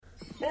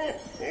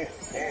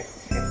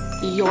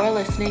You're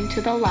listening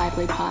to the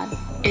Lively Pod.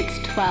 It's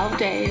 12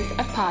 days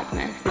of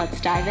Podmas.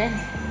 Let's dive in.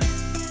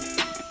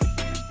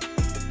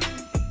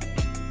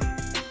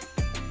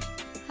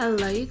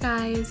 Hello, you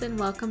guys, and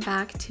welcome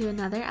back to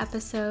another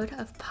episode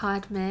of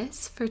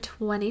Podmas for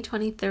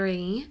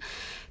 2023.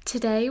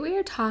 Today we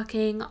are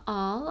talking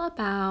all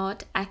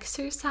about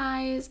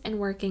exercise and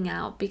working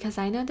out because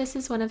I know this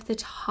is one of the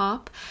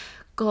top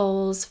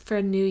goals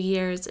for New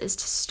Year's is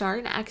to start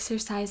an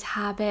exercise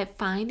habit,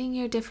 finding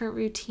your different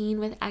routine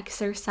with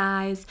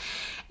exercise,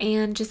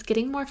 and just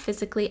getting more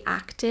physically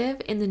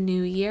active in the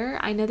new year.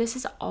 I know this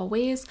is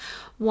always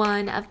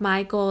one of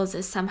my goals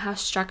is somehow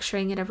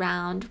structuring it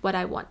around what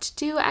I want to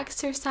do,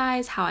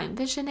 exercise, how I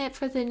envision it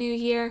for the new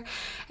year.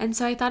 And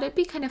so I thought it'd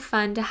be kind of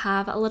fun to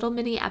have a little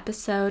mini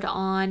episode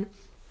on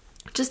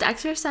just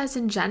exercise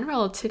in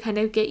general to kind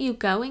of get you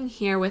going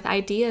here with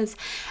ideas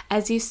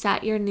as you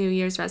set your New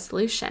Year's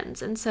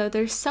resolutions. And so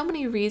there's so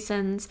many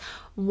reasons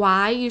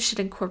why you should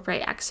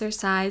incorporate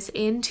exercise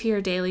into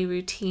your daily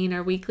routine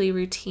or weekly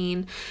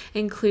routine,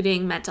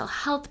 including mental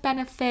health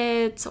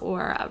benefits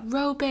or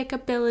aerobic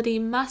ability,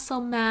 muscle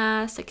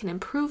mass. It can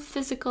improve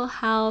physical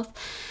health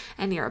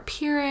and your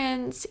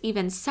appearance,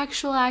 even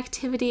sexual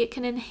activity it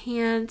can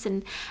enhance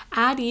and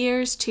add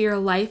years to your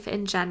life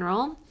in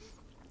general.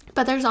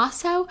 But there's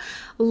also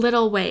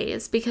little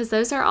ways, because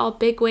those are all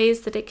big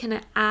ways that it can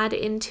add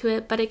into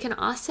it, but it can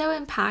also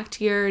impact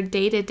your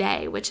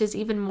day-to-day, which is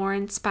even more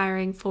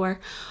inspiring for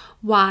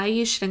why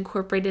you should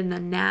incorporate it in the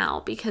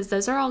now, because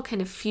those are all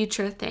kind of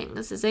future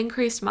things. Is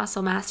increased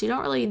muscle mass. You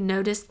don't really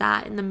notice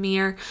that in the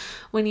mirror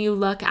when you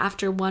look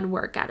after one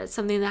workout. It's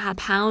something that has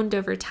pound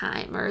over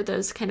time, or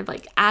those kind of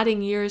like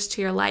adding years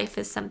to your life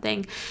is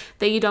something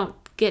that you don't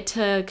get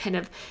to kind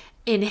of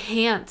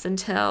enhance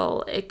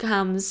until it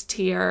comes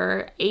to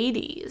your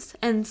 80s.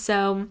 And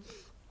so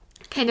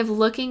kind of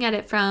looking at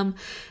it from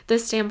the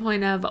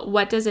standpoint of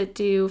what does it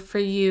do for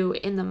you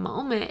in the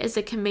moment is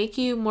it can make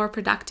you more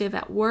productive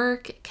at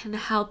work. It can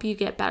help you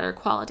get better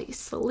quality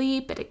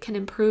sleep. It can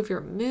improve your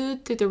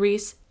mood through the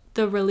release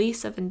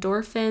of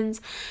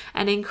endorphins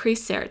and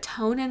increase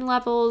serotonin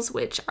levels,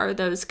 which are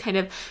those kind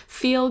of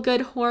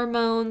feel-good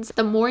hormones.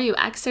 The more you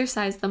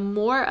exercise, the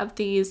more of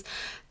these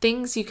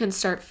things you can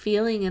start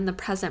feeling in the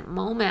present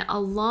moment,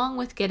 along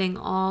with getting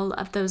all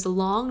of those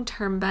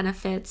long-term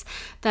benefits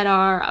that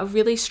are a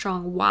really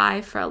strong why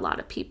for a lot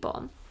of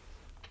people.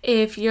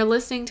 If you're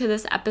listening to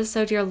this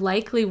episode, you're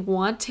likely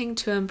wanting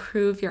to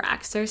improve your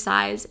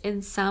exercise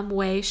in some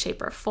way,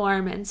 shape, or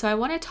form. And so I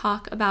want to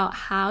talk about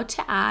how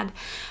to add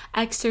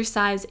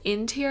exercise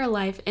into your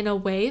life in a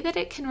way that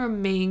it can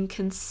remain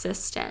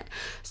consistent.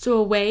 So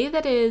a way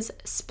that is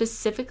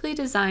specifically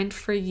designed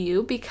for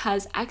you,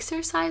 because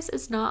exercise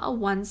is not a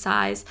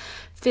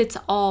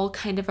one-size-fits-all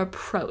kind of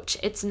approach.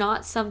 It's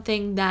not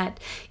something that,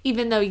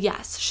 even though,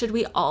 yes, should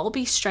we all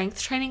be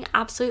strength training?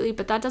 Absolutely.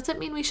 But that doesn't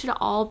mean we should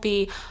all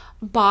be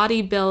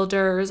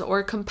bodybuilders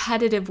or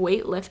competitive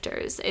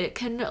weightlifters. It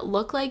can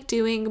look like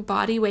doing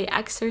body weight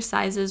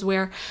exercises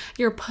where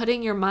you're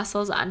putting your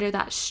muscles under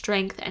that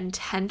strength and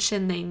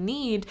tension they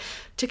need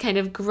to kind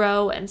of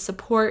grow and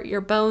support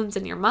your bones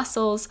and your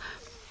muscles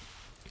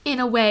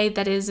in a way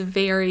that is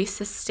very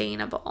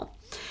sustainable.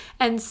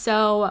 And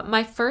so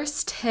my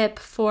first tip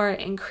for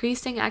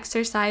increasing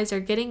exercise or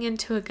getting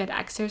into a good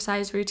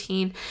exercise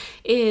routine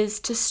is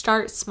to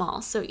start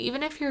small. So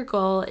even if your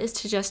goal is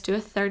to just do a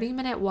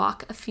 30-minute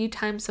walk a few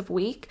times a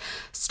week,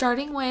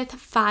 starting with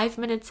 5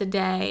 minutes a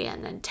day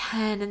and then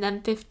 10 and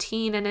then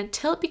 15, and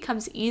until it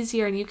becomes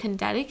easier and you can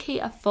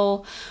dedicate a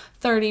full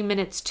 30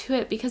 minutes to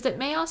it, because it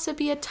may also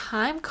be a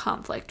time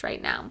conflict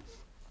right now,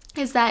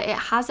 is that it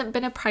hasn't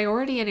been a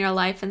priority in your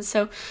life. And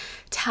so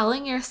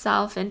telling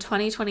yourself in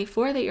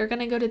 2024 that you're going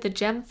to go to the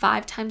gym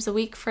 5 times a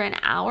week for an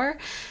hour,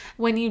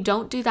 when you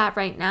don't do that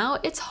right now,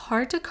 it's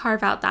hard to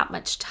carve out that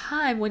much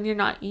time when you're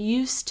not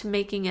used to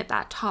making it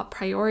that top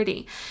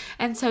priority.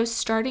 And so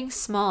starting in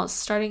small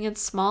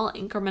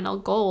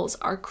incremental goals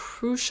are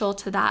crucial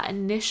to that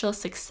initial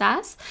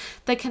success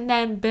that can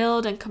then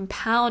build and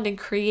compound and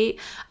create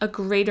a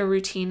greater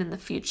routine in the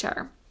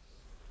future.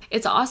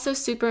 It's also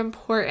super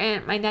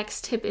important. My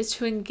next tip is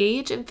to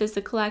engage in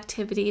physical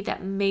activity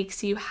that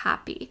makes you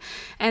happy.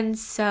 And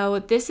so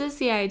this is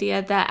the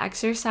idea that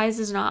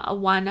exercise is not a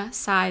one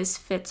size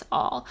fits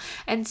all.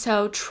 And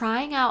so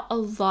trying out a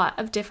lot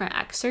of different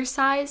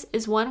exercise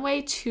is one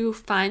way to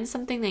find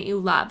something that you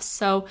love.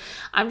 So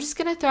I'm just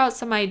going to throw out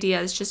some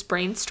ideas, just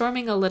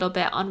brainstorming a little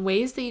bit on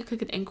ways that you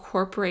could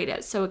incorporate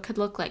it. So it could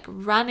look like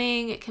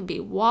running, it can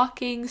be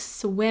walking,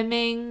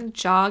 swimming,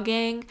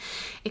 jogging,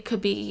 it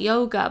could be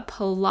yoga,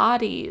 Pilates,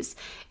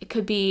 it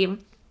could be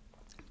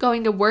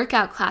going to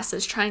workout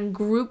classes, trying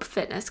group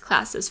fitness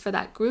classes for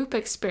that group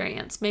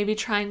experience, maybe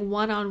trying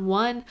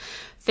one-on-one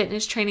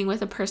fitness training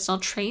with a personal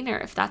trainer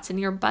if that's in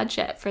your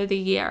budget for the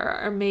year,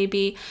 or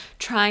maybe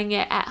trying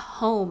it at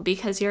home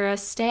because you're a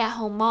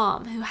stay-at-home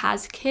mom who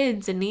has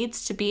kids and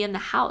needs to be in the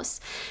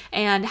house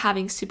and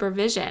having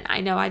supervision.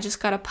 I know I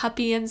just got a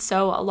puppy, and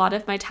so a lot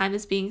of my time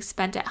is being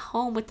spent at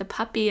home with the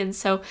puppy, and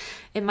so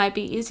it might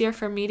be easier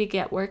for me to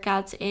get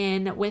workouts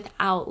in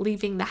without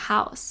leaving the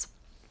house.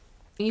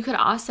 You could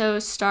also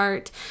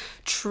start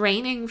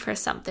training for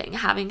something,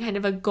 having kind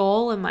of a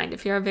goal in mind.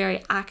 If you're a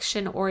very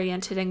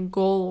action-oriented and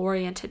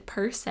goal-oriented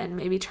person,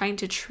 maybe trying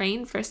to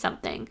train for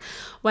something,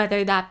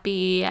 whether that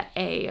be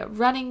a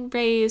running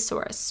race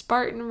or a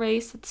Spartan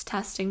race that's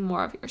testing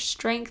more of your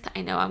strength.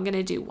 I know I'm going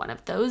to do one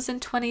of those in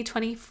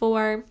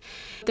 2024.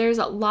 There's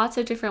lots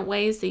of different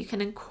ways that you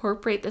can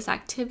incorporate this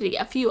activity.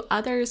 A few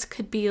others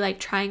could be like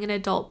trying an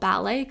adult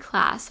ballet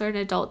class or an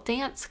adult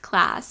dance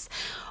class,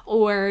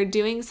 or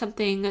doing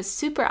something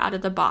super out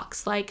of the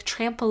box like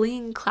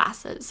trampoline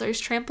classes. There's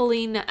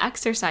trampoline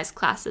exercise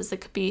classes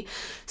that could be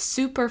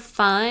super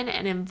fun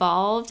and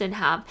involved and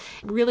have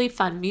really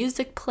fun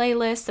music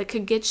playlists that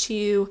could get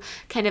you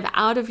kind of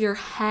out of your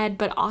head,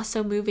 but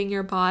also moving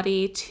your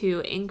body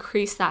to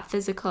increase that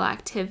physical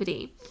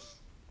activity.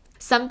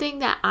 Something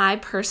that I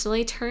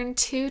personally turn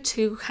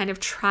to kind of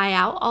try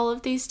out all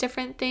of these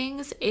different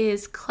things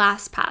is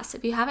ClassPass.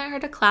 If you haven't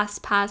heard of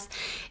ClassPass,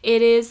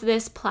 it is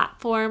this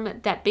platform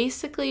that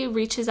basically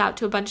reaches out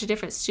to a bunch of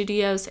different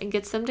studios and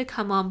gets them to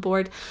come on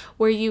board,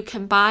 where you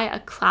can buy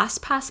a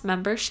ClassPass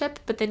membership,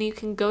 but then you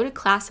can go to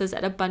classes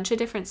at a bunch of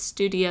different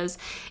studios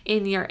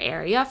in your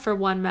area for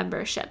one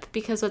membership.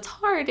 Because what's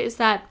hard is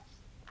that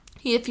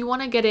if you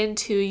want to get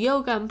into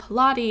yoga and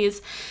Pilates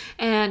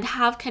and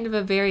have kind of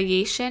a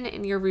variation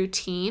in your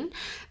routine,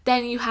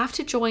 then you have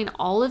to join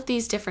all of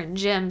these different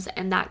gyms,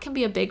 and that can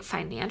be a big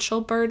financial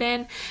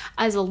burden,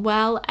 as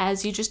well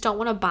as you just don't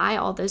want to buy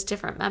all those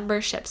different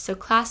memberships. So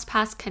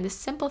ClassPass kind of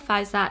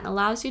simplifies that and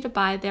allows you to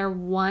buy their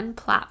one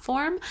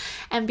platform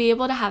and be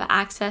able to have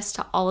access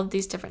to all of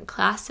these different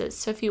classes.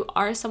 So if you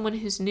are someone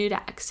who's new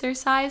to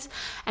exercise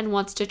and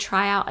wants to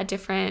try out a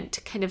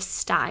different kind of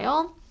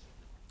style,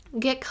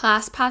 get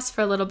ClassPass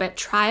for a little bit,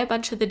 try a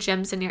bunch of the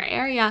gyms in your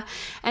area,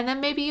 and then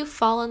maybe you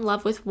fall in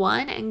love with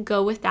one and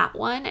go with that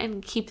one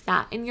and keep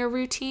that in your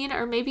routine.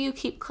 Or maybe you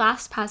keep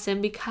ClassPass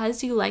in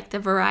because you like the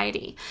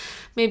variety.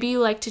 Maybe you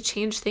like to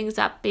change things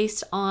up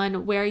based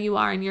on where you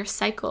are in your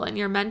cycle, in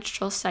your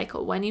menstrual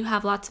cycle, when you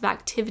have lots of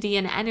activity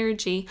and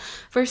energy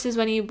versus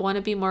when you want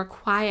to be more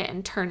quiet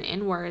and turn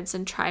inwards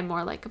and try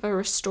more like of a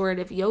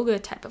restorative yoga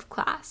type of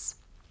class.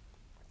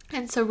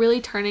 And so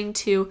really turning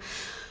to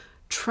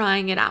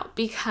trying it out,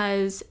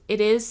 because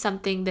it is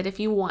something that if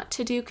you want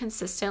to do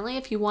consistently,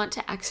 if you want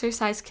to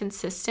exercise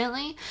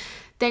consistently,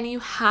 then you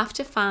have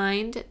to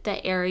find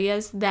the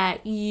areas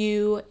that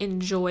you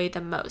enjoy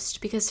the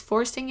most. Because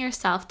forcing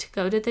yourself to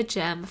go to the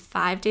gym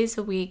 5 days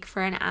a week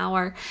for an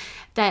hour,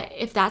 that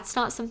if that's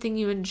not something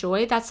you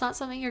enjoy, that's not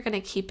something you're going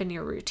to keep in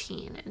your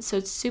routine. And so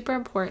it's super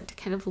important to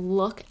kind of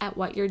look at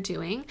what you're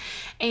doing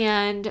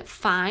and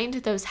find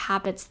those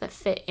habits that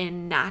fit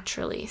in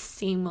naturally,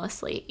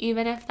 seamlessly,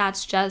 even if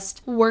that's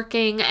just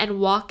working and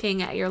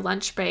walking at your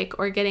lunch break,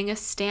 or getting a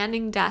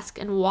standing desk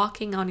and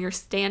walking on your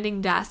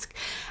standing desk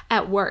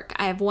at work.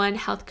 I have one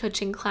health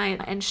coaching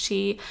client, and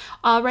she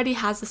already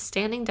has a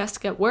standing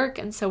desk at work,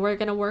 and so we're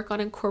going to work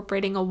on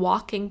incorporating a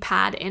walking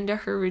pad into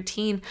her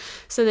routine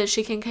so that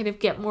she can kind of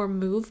get more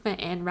movement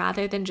in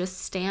rather than just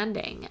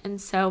standing. And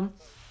so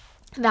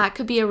that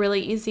could be a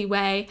really easy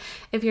way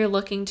if you're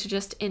looking to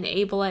just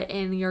enable it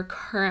in your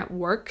current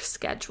work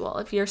schedule,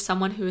 if you're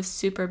someone who is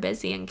super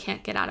busy and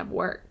can't get out of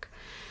work.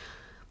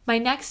 My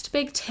next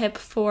big tip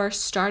for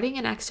starting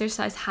an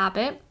exercise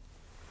habit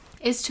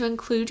is to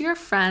include your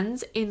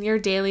friends in your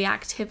daily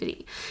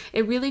activity.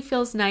 It really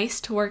feels nice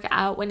to work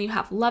out when you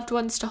have loved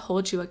ones to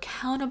hold you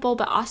accountable,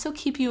 but also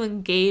keep you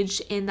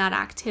engaged in that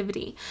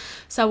activity.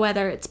 So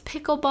whether it's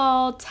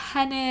pickleball,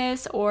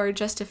 tennis, or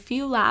just a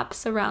few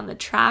laps around the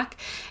track,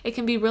 it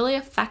can be really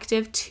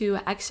effective to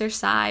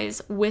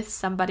exercise with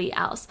somebody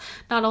else.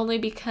 Not only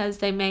because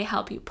they may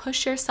help you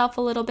push yourself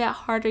a little bit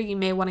harder, you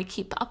may want to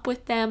keep up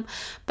with them,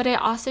 but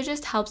it also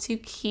just helps you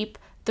keep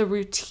the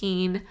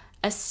routine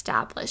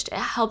established. It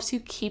helps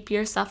you keep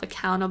yourself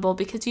accountable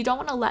because you don't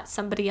want to let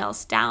somebody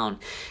else down.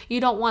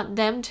 You don't want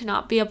them to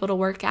not be able to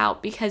work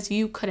out because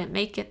you couldn't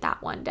make it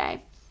that one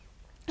day.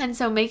 And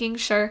so making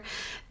sure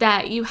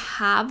that you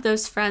have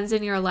those friends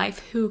in your life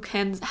who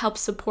can help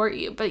support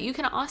you. But you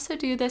can also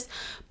do this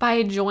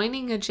by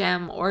joining a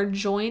gym or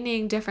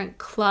joining different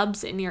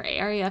clubs in your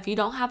area. If you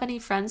don't have any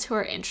friends who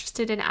are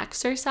interested in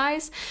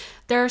exercise,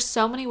 there are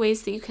so many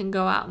ways that you can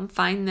go out and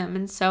find them.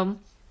 And so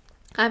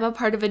I'm a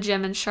part of a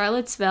gym in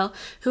Charlottesville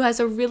who has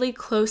a really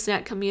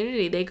close-knit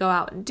community. They go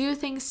out and do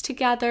things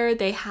together.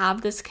 They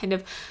have this kind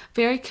of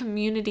very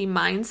community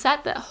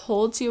mindset that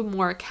holds you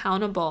more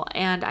accountable,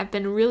 and I've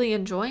been really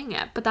enjoying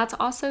it. But that's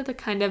also the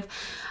kind of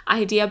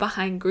idea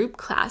behind group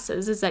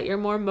classes, is that you're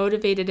more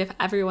motivated if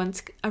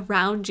everyone's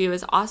around you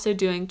is also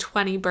doing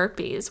 20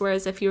 burpees,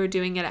 whereas if you were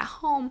doing it at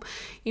home,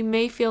 you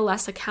may feel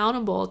less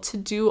accountable to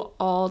do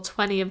all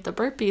 20 of the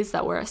burpees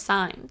that were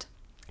assigned.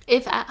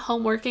 If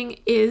at-home working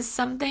is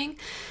something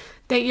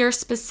that you're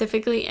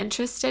specifically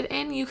interested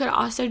in, you could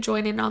also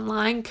join an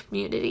online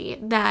community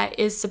that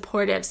is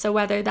supportive. So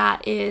whether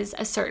that is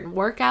a certain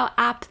workout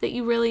app that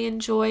you really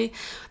enjoy,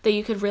 that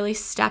you could really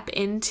step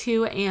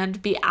into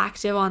and be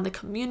active on the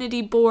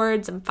community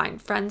boards and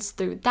find friends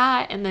through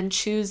that, and then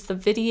choose the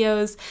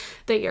videos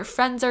that your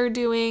friends are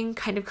doing,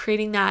 kind of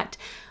creating that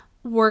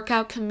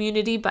workout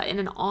community but in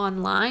an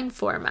online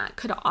format,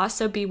 could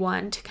also be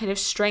one to kind of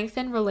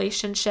strengthen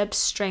relationships,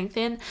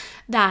 strengthen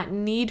that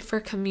need for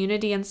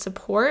community and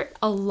support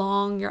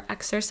along your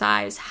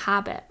exercise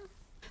habit.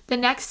 The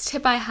next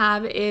tip I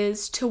have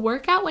is to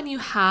work out when you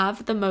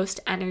have the most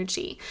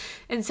energy.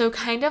 And so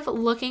kind of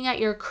looking at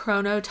your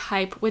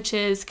chronotype, which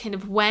is kind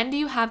of when do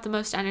you have the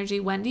most energy?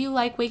 When do you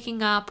like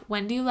waking up?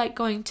 When do you like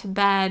going to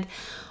bed?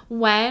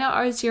 When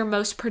are your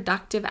most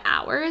productive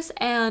hours?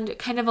 And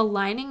kind of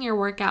aligning your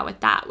workout with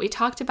that. We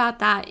talked about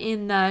that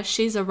in the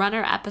She's a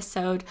Runner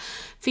episode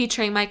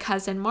featuring my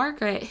cousin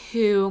Margaret,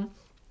 who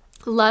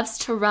loves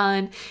to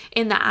run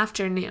in the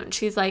afternoon.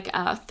 She's like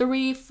a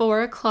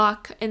 3-4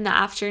 o'clock in the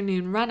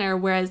afternoon runner,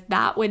 whereas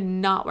that would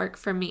not work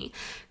for me.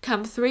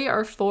 Come 3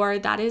 or 4,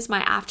 that is my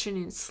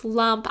afternoon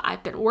slump.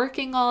 I've been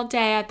working all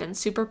day, I've been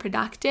super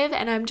productive,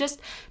 and I'm just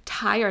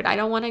tired. I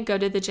don't want to go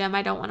to the gym,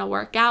 I don't want to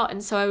work out,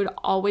 and so I would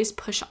always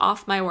push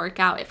off my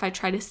workout if I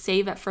try to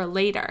save it for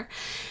later.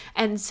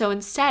 And so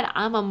instead,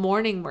 I'm a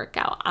morning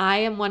workout. I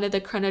am one of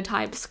the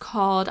chronotypes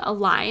called a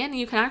lion.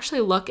 You can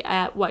actually look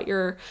at what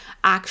your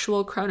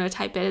actual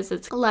chronotype is.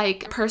 It's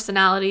like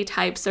personality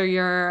types or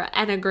your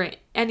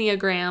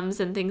enneagrams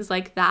and things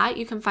like that.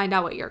 You can find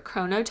out what your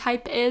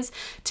chronotype is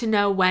to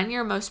know when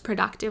you're most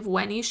productive,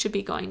 when you should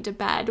be going to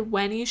bed,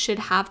 when you should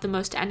have the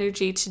most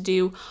energy to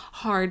do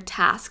hard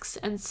tasks.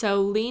 And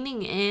so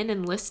leaning in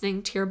and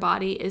listening to your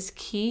body is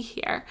key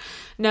here.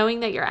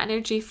 Knowing that your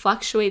energy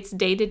fluctuates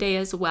day to day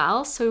as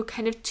well. So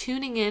kind of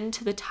tuning in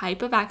to the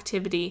type of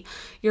activity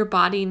your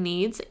body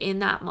needs in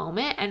that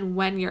moment and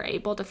when you're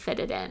able to fit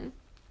it in.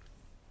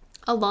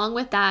 Along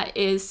with that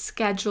is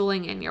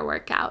scheduling in your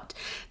workout.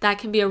 That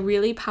can be a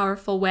really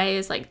powerful way,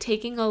 is like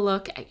taking a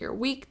look at your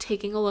week,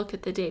 taking a look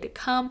at the day to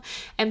come,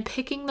 and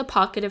picking the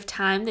pocket of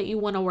time that you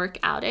want to work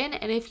out in.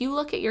 And if you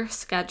look at your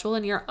schedule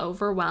and you're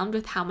overwhelmed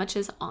with how much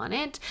is on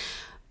it,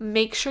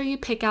 make sure you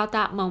pick out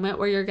that moment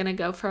where you're going to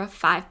go for a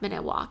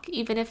 5-minute walk.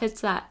 Even if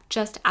it's that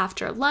just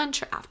after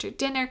lunch or after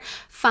dinner,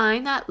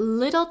 find that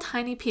little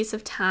tiny piece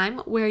of time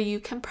where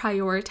you can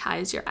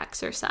prioritize your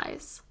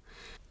exercise.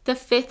 The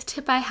 5th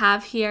tip I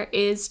have here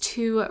is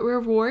to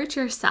reward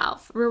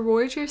yourself.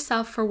 Reward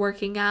yourself for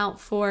working out,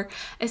 for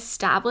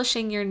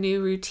establishing your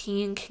new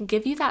routine can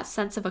give you that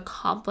sense of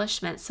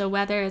accomplishment. So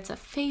whether it's a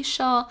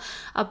facial,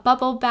 a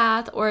bubble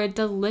bath, or a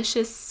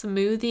delicious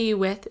smoothie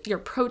with your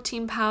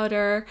protein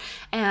powder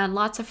and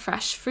lots of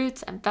fresh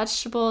fruits and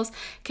vegetables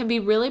can be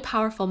really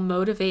powerful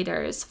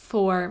motivators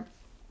for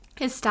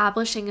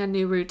establishing a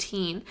new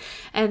routine.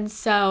 And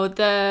so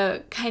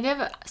the kind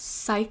of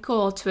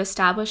cycle to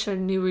establish a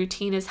new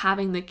routine is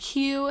having the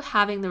cue,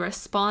 having the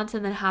response,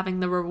 and then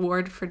having the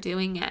reward for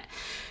doing it.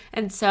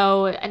 And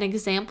so an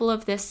example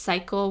of this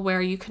cycle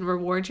where you can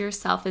reward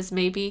yourself is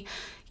maybe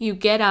you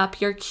get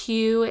up, your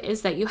cue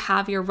is that you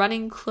have your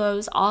running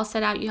clothes all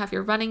set out, you have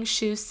your running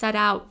shoes set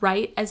out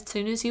right as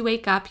soon as you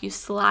wake up, you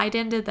slide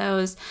into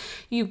those,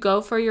 you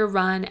go for your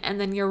run, and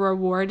then your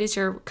reward is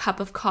your cup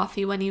of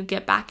coffee when you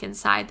get back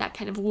inside, that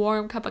kind of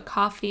warm cup of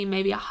coffee,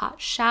 maybe a hot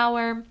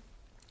shower,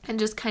 and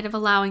just kind of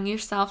allowing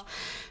yourself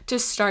to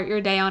start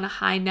your day on a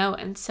high note.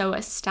 And so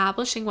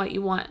establishing what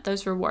you want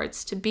those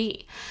rewards to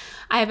be.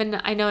 I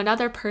know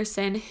another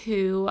person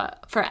who,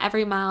 for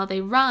every mile they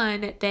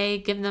run, they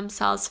give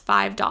themselves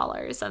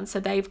 $5. And so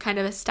they've kind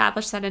of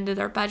established that into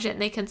their budget,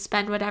 and they can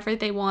spend whatever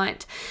they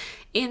want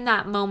in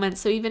that moment.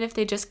 So even if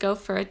they just go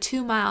for a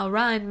 2-mile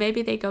run,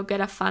 maybe they go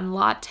get a fun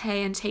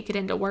latte and take it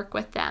into work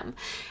with them.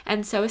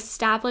 And so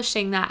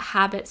establishing that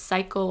habit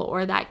cycle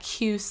or that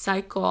cue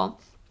cycle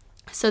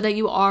so that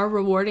you are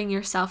rewarding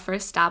yourself for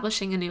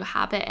establishing a new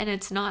habit, and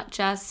it's not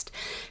just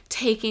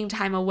taking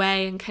time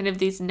away and kind of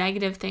these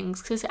negative things,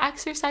 because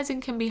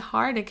exercising can be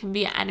hard. It can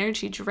be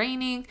energy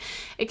draining.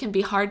 It can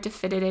be hard to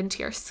fit it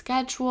into your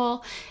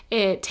schedule.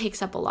 It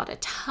takes up a lot of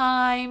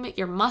time.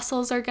 Your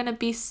muscles are going to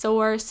be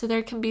sore. So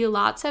there can be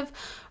lots of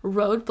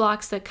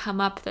roadblocks that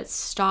come up that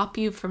stop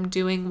you from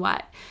doing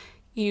what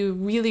you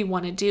really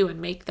want to do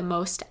and make the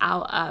most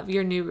out of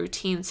your new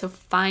routine. So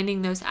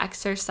finding those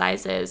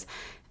exercises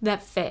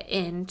that fit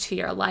into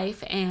your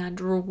life and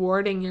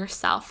rewarding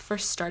yourself for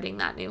starting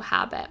that new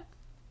habit.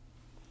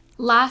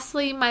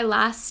 Lastly, my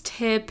last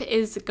tip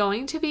is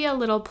going to be a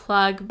little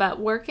plug, but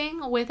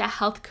working with a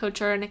health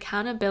coach or an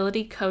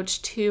accountability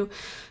coach to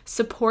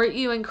support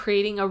you in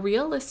creating a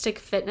realistic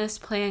fitness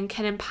plan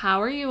can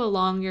empower you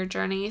along your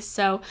journey.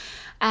 So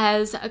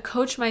as a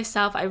coach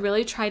myself, I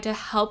really try to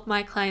help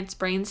my clients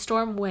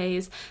brainstorm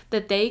ways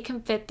that they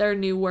can fit their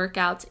new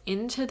workouts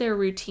into their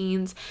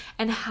routines,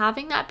 and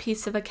having that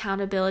piece of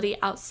accountability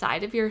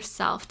outside of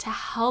yourself to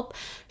help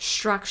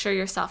structure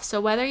yourself.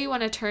 So whether you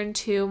want to turn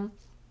to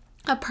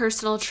a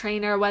personal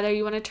trainer, whether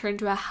you want to turn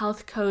to a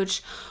health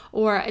coach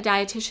or a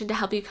dietitian to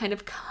help you kind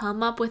of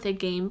come up with a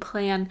game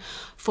plan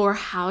for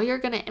how you're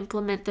going to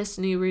implement this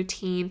new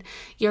routine,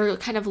 you're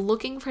kind of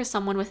looking for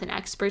someone with an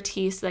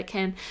expertise that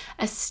can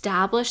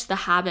establish the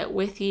habit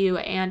with you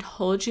and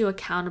hold you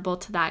accountable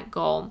to that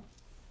goal.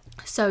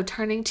 So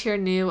turning to your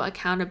new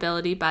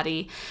accountability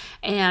buddy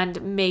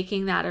and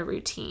making that a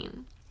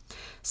routine.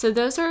 So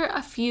those are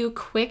a few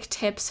quick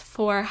tips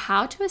for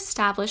how to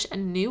establish a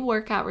new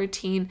workout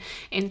routine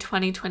in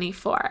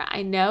 2024.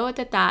 I know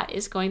that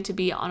is going to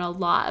be on a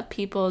lot of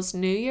people's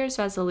New Year's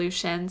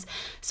resolutions.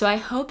 So I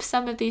hope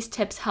some of these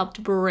tips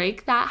helped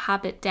break that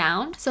habit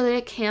down so that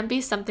it can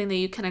be something that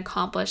you can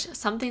accomplish,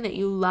 something that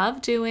you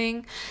love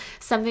doing,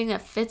 something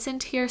that fits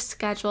into your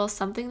schedule,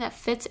 something that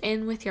fits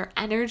in with your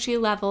energy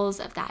levels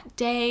of that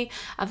day,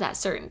 of that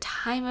certain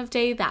time of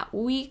day, that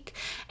week,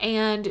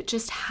 and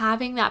just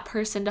having that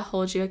person to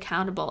hold you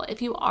accountable.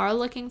 If you are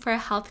looking for a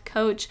health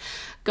coach,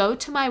 go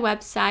to my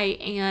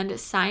website and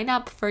sign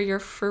up for your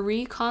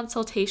free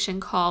consultation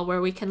call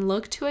where we can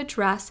look to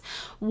address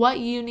what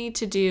you need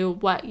to do,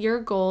 what your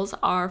goals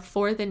are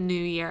for the new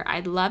year.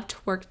 I'd love to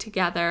work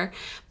together.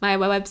 My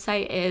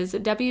website is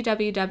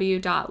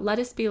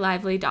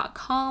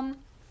www.letusbelively.com.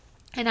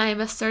 And I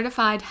am a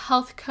certified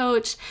health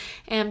coach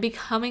and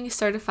becoming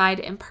certified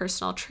in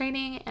personal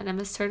training, and I'm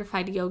a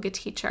certified yoga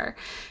teacher.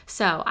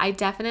 So I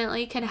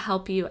definitely can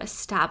help you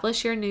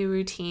establish your new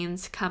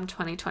routines come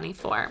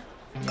 2024.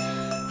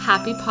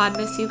 Happy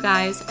Podmas, you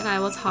guys, and I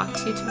will talk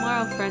to you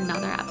tomorrow for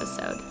another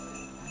episode.